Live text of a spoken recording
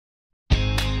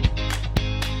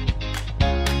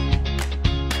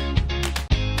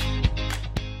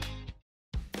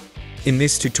In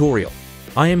this tutorial,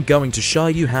 I am going to show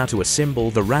you how to assemble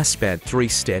the RasPad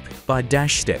 3-step by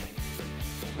step.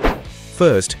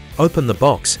 First, open the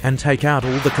box and take out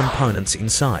all the components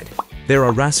inside. There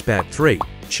are RasPad 3,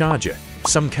 charger,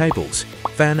 some cables,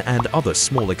 fan and other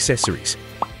small accessories.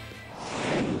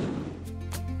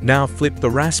 Now flip the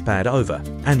RasPad over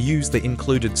and use the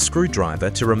included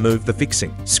screwdriver to remove the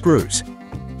fixing screws.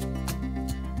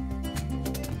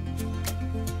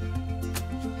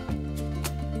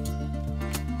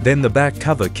 Then the back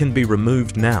cover can be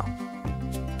removed now.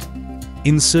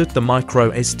 Insert the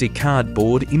micro SD card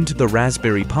board into the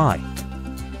Raspberry Pi.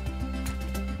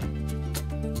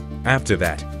 After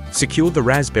that, secure the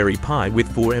Raspberry Pi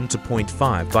with 4M to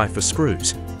 0.5 by 4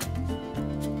 screws.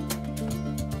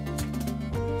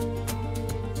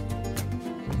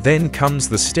 Then comes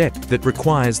the step that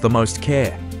requires the most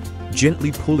care.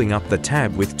 Gently pulling up the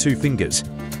tab with 2 fingers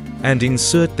and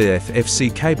insert the FFC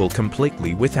cable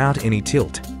completely without any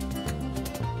tilt.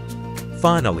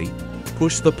 Finally,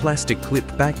 push the plastic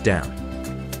clip back down.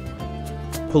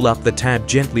 Pull up the tab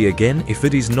gently again if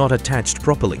it is not attached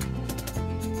properly.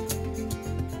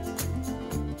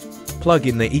 Plug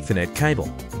in the Ethernet cable.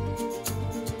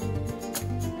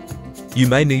 You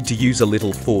may need to use a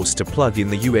little force to plug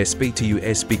in the USB to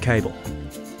USB cable.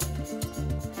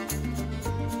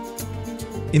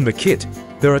 In the kit,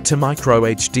 there are 2 micro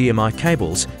HDMI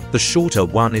cables. The shorter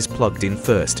one is plugged in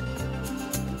first.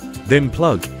 Then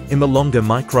plug in the longer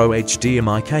micro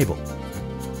HDMI cable.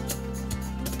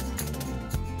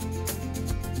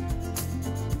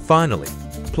 Finally,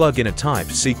 plug in a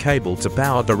Type-C cable to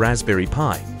power the Raspberry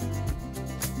Pi.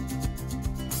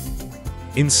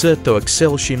 Insert the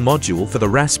acceleration module for the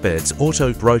RasPad's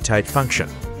auto-rotate function.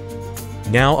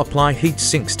 Now apply heat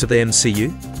sinks to the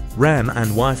MCU, RAM and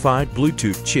Wi-Fi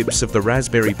Bluetooth chips of the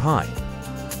Raspberry Pi.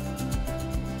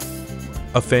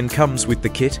 A fan comes with the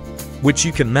kit, which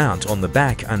you can mount on the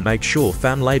back and make sure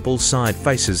fan label side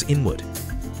faces inward.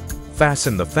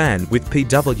 Fasten the fan with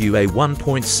PWA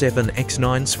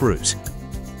 1.7x9 screws.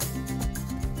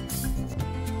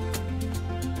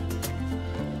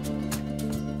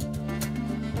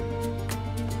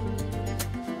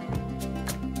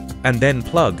 And then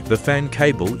plug the fan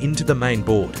cable into the main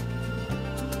board.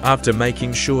 After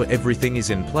making sure everything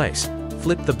is in place,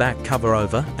 flip the back cover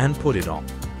over and put it on.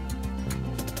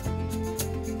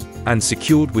 And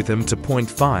secured with them to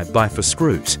 0.5 by 4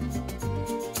 screws.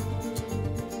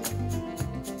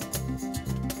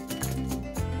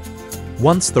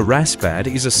 Once the RasPad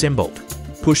is assembled,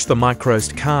 push the micro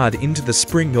SD card into the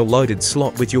spring or loaded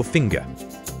slot with your finger.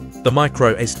 The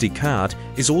micro SD card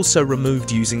is also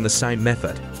removed using the same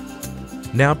method.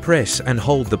 Now press and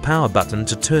hold the power button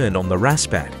to turn on the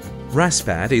RasPad.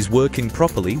 RasPad is working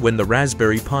properly when the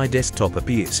Raspberry Pi desktop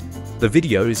appears. The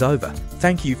video is over.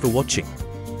 Thank you for watching.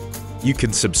 You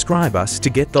can subscribe us to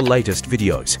get the latest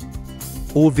videos,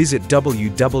 or visit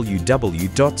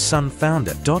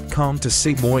www.sunfounder.com to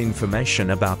see more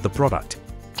information about the product.